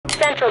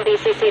Central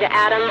BCC to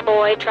Adam,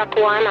 Boy, Truck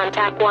 1 on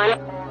TAC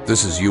 1.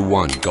 This is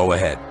U1. Go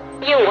ahead.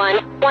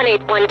 U1,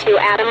 1812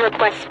 Adam,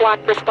 request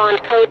SWAT,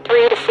 respond code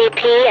 3 to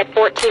CP at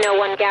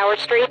 1401 Gower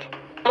Street.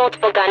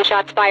 Multiple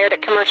gunshots fired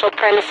at commercial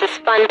premises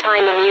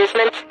FunTime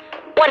Amusements.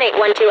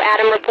 1812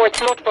 Adam reports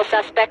multiple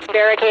suspects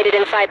barricaded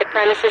inside the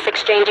premises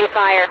exchanging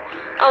fire.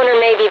 Owner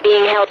may be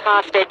being held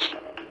hostage.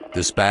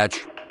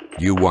 Dispatch,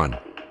 U1.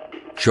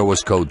 Show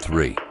us code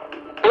 3.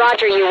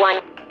 Roger,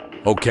 U1.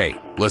 Okay,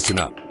 listen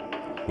up.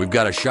 We've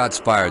got a shots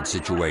fired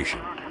situation.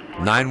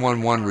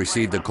 911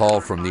 received a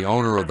call from the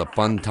owner of the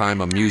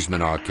FunTime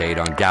Amusement Arcade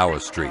on Gower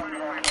Street.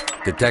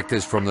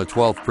 Detectives from the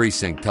 12th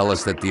Precinct tell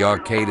us that the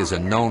arcade is a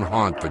known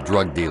haunt for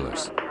drug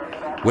dealers.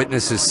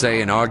 Witnesses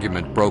say an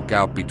argument broke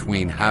out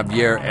between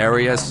Javier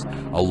Arias,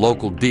 a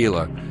local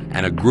dealer,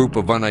 and a group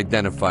of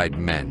unidentified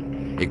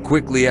men. It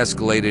quickly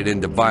escalated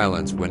into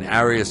violence when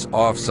Arias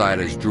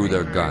offsiders drew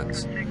their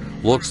guns.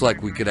 Looks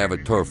like we could have a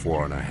turf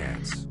war on our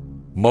hands.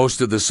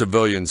 Most of the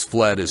civilians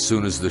fled as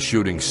soon as the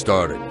shooting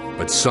started,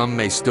 but some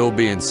may still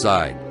be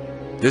inside.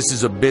 This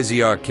is a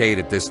busy arcade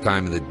at this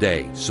time of the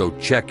day, so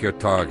check your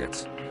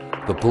targets.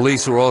 The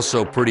police are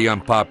also pretty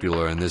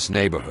unpopular in this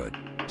neighborhood,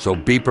 so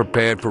be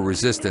prepared for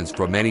resistance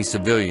from any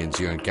civilians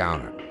you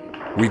encounter.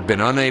 We've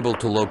been unable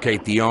to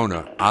locate the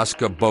owner,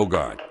 Oscar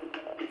Bogart.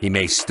 He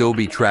may still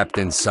be trapped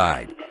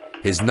inside.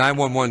 His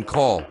 911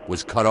 call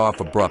was cut off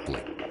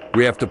abruptly.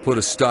 We have to put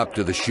a stop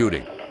to the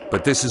shooting,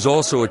 but this is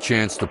also a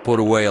chance to put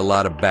away a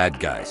lot of bad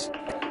guys.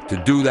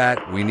 To do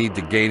that, we need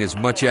to gain as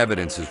much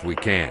evidence as we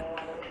can.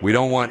 We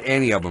don't want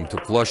any of them to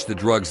flush the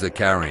drugs they're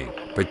carrying,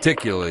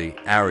 particularly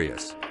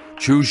Arias.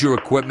 Choose your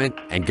equipment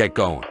and get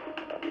going.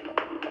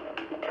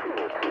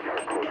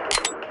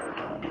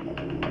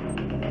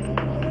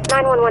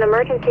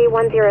 Emergency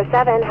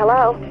 107,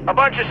 hello? A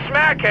bunch of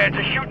smackheads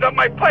are shooting up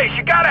my place.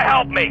 You gotta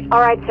help me.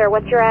 All right, sir,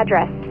 what's your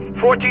address?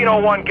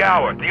 1401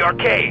 Gower, the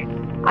arcade.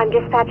 I'm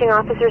dispatching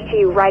officers to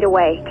you right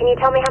away. Can you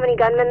tell me how many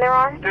gunmen there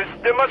are?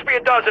 There must be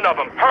a dozen of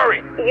them. Hurry.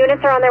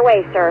 Units are on their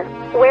way, sir.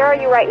 Where are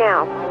you right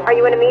now? Are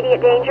you in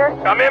immediate danger?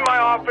 I'm in my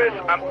office.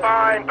 I'm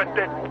fine, but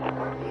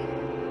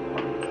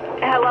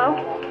Hello?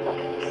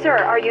 Sir,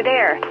 are you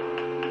there?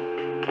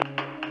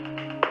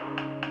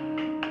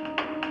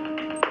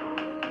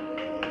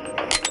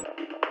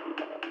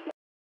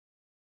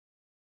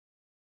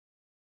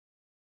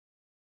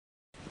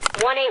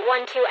 One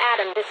 1812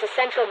 Adam, this is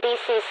Central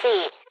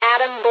BCC.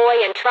 Adam,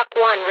 Boy, and Truck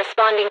 1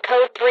 responding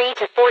code 3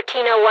 to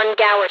 1401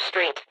 Gower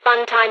Street.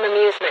 FunTime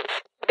Amusements.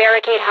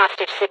 Barricade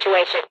hostage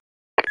situation.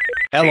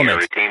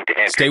 Element,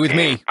 stay with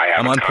me.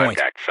 I'm on point.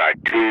 Side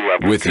 2,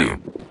 level With 2.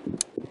 you.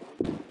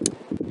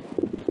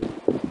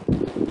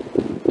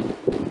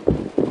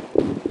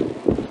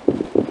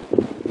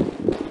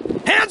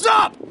 Hands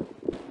up!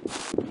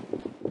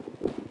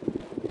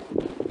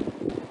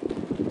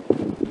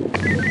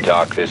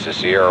 Doc, this is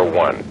Sierra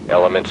 1.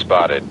 Element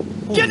spotted.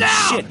 Get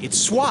down! Shit, it's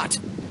SWAT.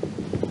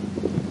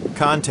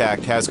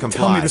 Contact has complied.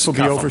 Tell me this will be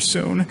Cuff 'em. over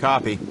soon.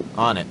 Copy.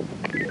 On it.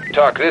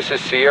 Doc, this is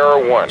Sierra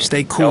 1.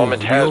 Stay cool.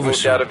 Element It'll be has over moved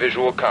soon. out of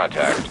visual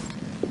contact.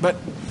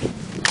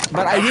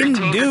 But I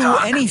didn't do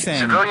anything.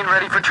 Civilian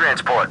ready for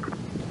transport.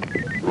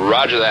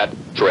 Roger that.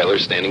 Trailer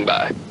standing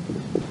by.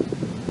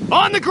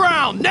 On the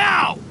ground,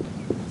 now!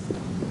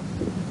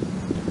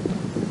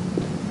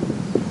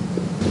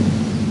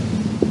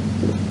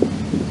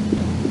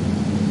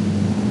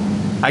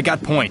 I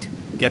got point.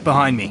 Get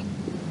behind me.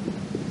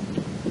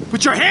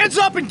 Put your hands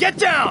up and get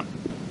down!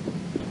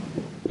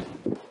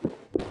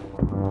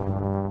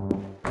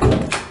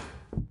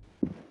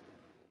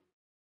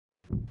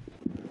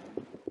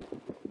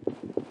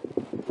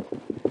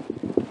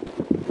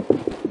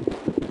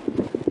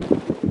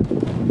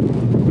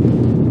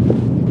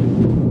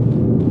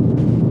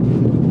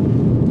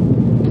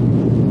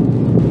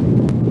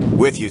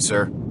 With you,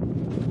 sir.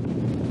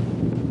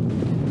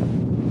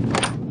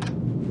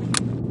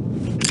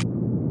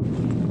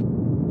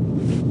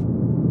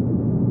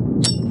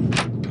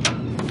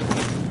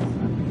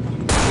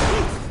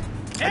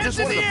 Hands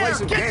in the air!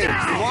 Get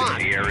down!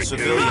 Sierra 2.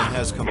 Civilian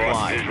has complied.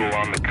 Lost visual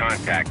on the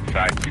contact.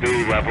 Side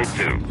 2, level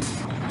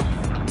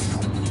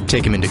 2.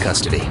 Take him into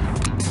custody.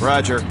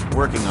 Roger.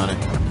 Working on it.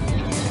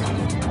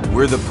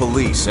 We're the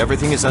police.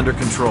 Everything is under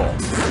control.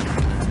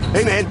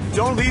 Hey, man,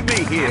 don't leave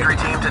me here. Entry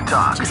team to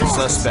talk.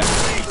 Suspect.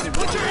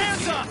 Put your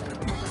hands up!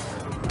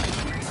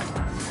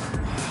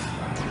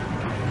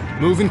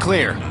 Moving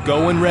clear.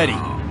 Go when ready.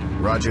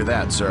 Roger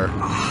that, sir.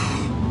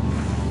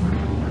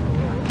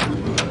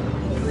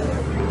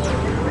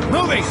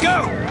 Moving,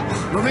 go!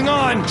 Moving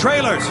on,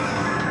 trailers.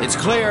 It's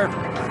clear.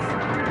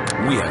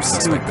 We have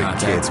suspect Stupid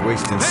contact. kids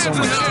wasting so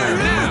much time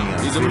and money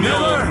on He's a food.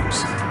 Miller.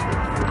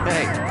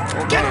 Hey,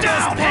 Get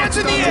down! Hands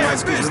in the air!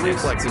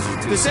 reflexes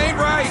are too This ain't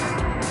right!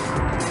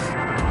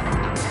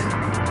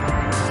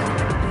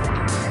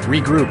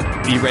 Regroup.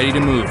 Be ready to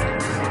move.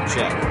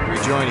 Check.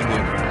 Rejoining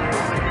you.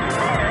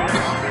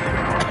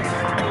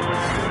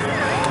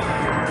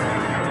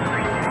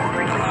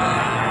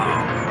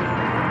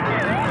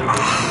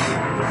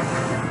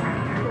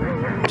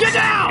 Get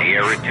down!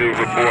 Sierra 2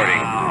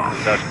 reporting.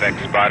 Suspect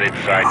spotted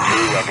side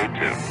 2,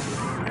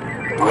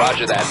 level 2.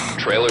 Roger that.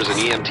 Trailers and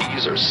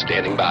EMTs are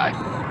standing by.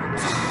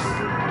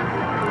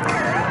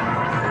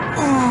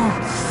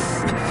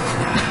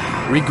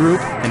 Regroup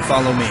and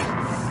follow me.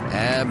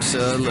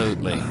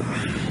 Absolutely.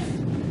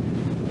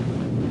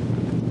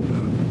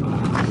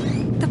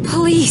 The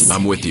police!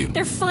 I'm with you.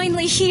 They're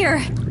finally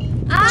here!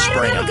 I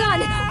don't have a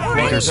gun! Or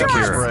any Water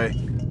secure. shots! Spray.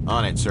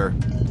 On it, sir.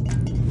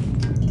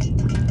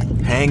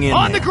 Hang in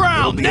On there. the ground,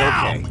 It'll be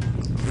now! okay.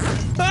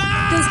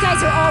 Those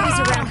guys are always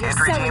around here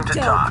selling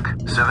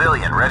dope.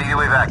 Civilian ready to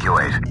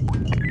evacuate.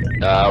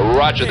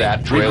 Roger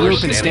that. Trailers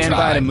Regroup and standing stand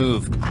by to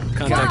move.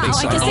 Contact Wow, I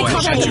guess they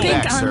call that a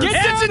big gun. Get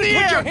hands in the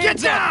air! Get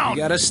down! You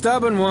got a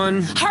stubborn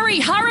one. Hurry,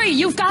 hurry!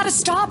 You've got to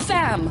stop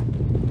them!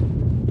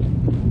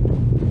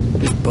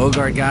 This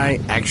Bogart guy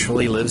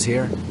actually lives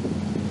here?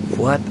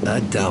 What a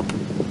dope.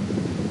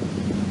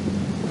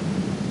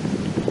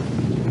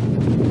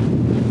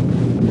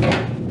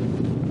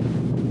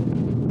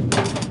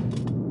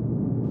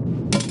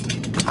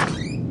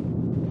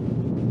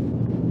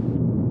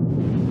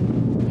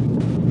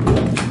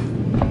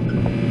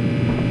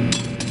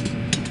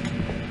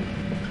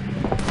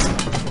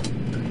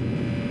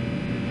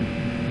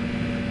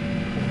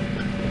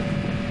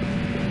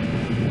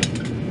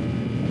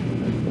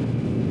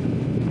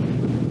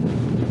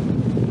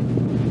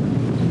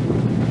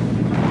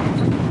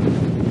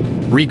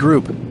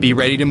 Regroup. Be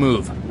ready to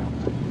move.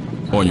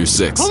 On your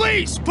 6.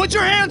 Police! Put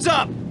your hands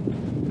up!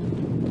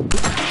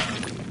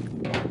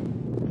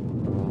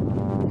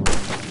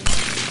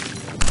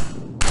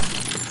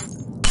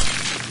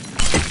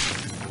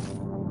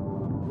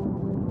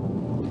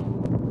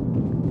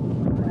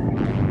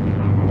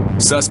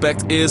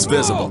 Suspect is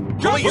visible.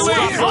 Go on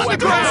the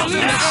ground!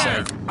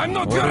 I'm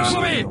not gonna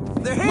flee!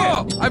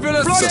 No! I will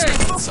escape!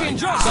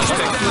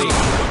 Suspect flee.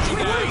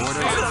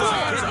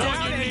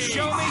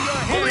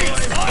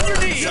 Police, on your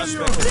knees!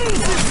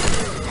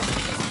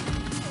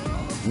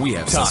 We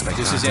have suspect.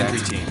 This is entry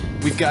team.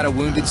 We've got a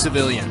wounded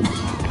civilian.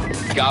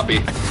 Copy.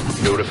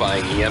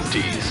 Notifying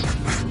EMTs.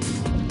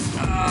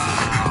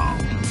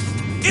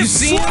 You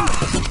see him?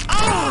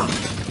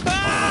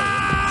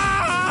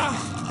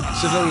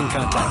 Civilian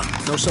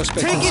contact. No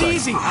suspect in Take it sight.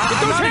 easy!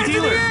 Get those hands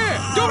in the air!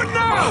 Do it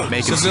now!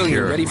 Make him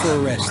secure. Ready for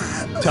arrest.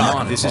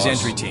 Talk. This is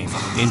entry team.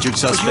 Injured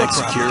suspect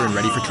secure and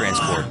ready for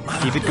transport.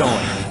 Keep it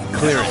going.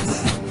 Clear it.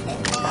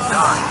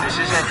 Doc, this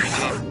is entry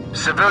team.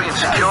 Civilian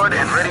secured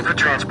and ready for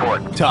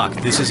transport. Talk.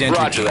 This is entry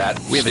Roger team. that.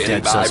 We have a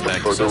Standing dead by suspect.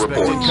 for further Suspect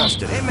in reports.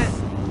 custody.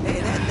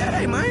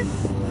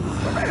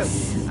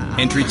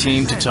 Entry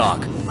team to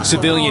talk.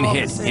 Civilian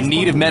hit. In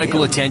need of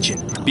medical attention.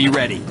 Be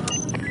ready.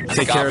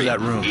 Take care of that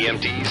room.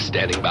 EMTs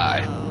standing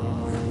by.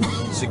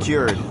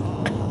 Secured.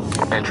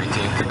 Entry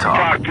team to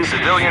talk.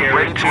 Civilian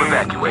ready to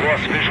evacuate.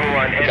 Lost visual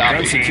on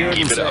Copy. secured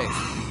Keep and it up.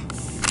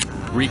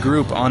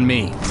 Regroup on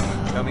me.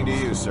 Coming to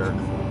you, sir.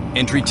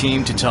 Entry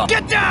team to talk.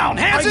 Get down!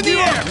 Hands in the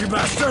air! You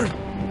bastard!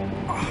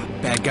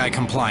 Bad guy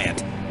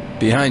compliant.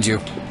 Behind you.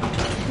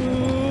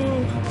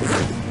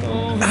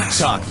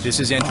 Talk. This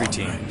is entry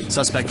team.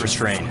 Suspect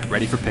restrained.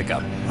 Ready for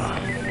pickup.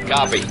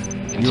 Copy.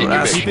 Continue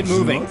Keep it mission.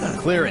 moving.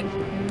 Clear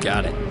it.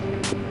 Got it.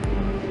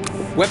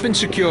 Weapon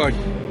secured.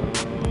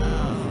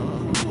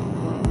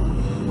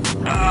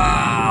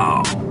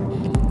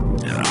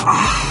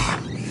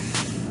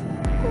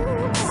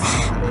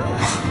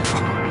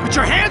 Put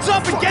your hands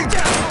up and get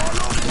down!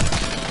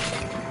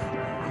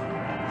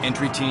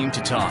 Entry team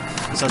to talk.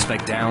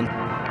 Suspect down.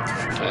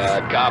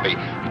 Copy.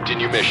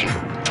 Continue mission.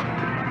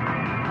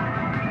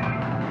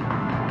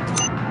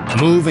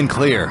 Move and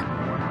clear.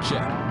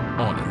 Check.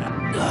 On it.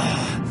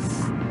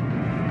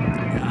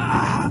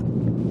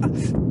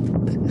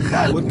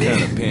 What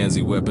kind of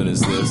pansy weapon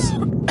is this?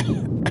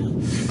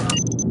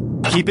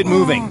 Keep it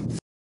moving.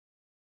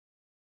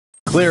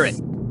 Clear it.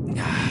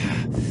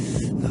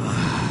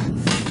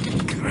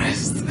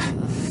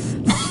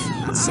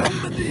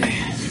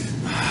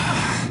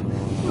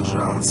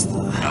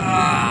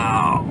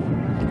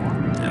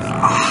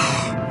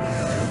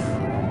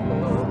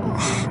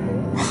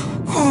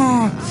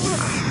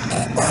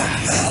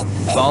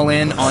 Fall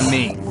in on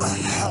me.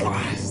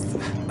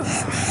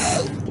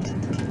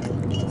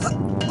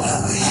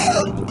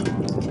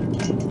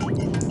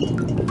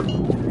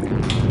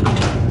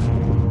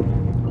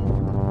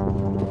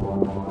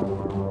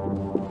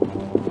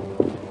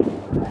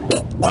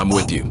 I'm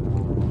with you.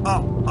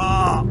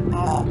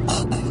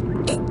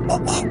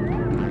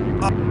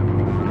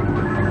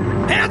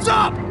 Hands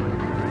up!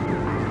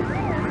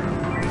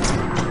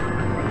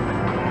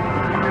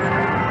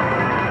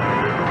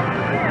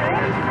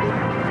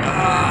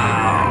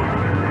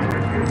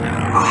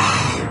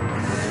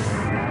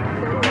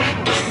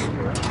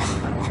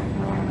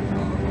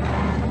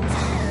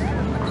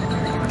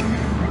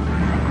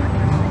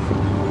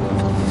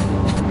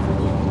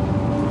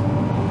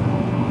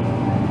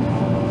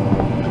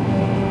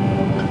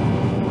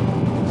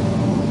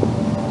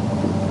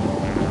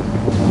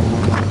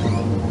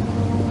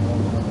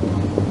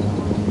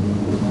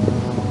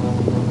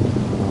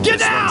 Get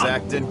down!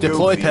 Acting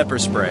Deploy goofy. pepper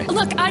spray.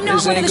 Look, I'm not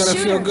This one of ain't the gonna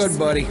shooters. feel good,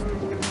 buddy.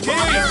 Keep your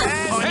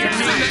hands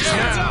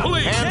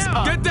Hands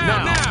up! Get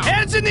down now!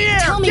 Hands in the air!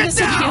 Tell me Get this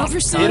will be down! over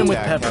soon. Hit him with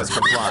pepper.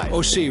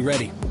 OC,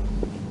 ready.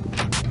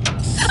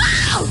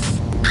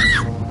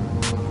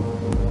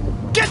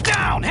 Get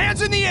down!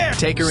 Hands in the air!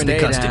 Take her into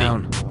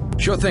custody.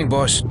 Sure thing,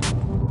 boss.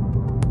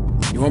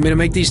 You want me to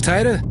make these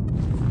tighter?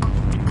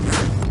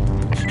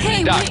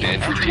 Hey, Doc, wait,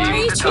 entry why are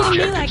team you to treating me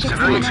talk. like a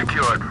Civilian criminal?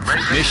 secured.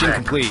 Ready to Mission inspect.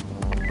 complete.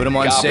 Put him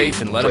on Copy.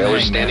 safe and let him Trailer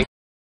hang. standing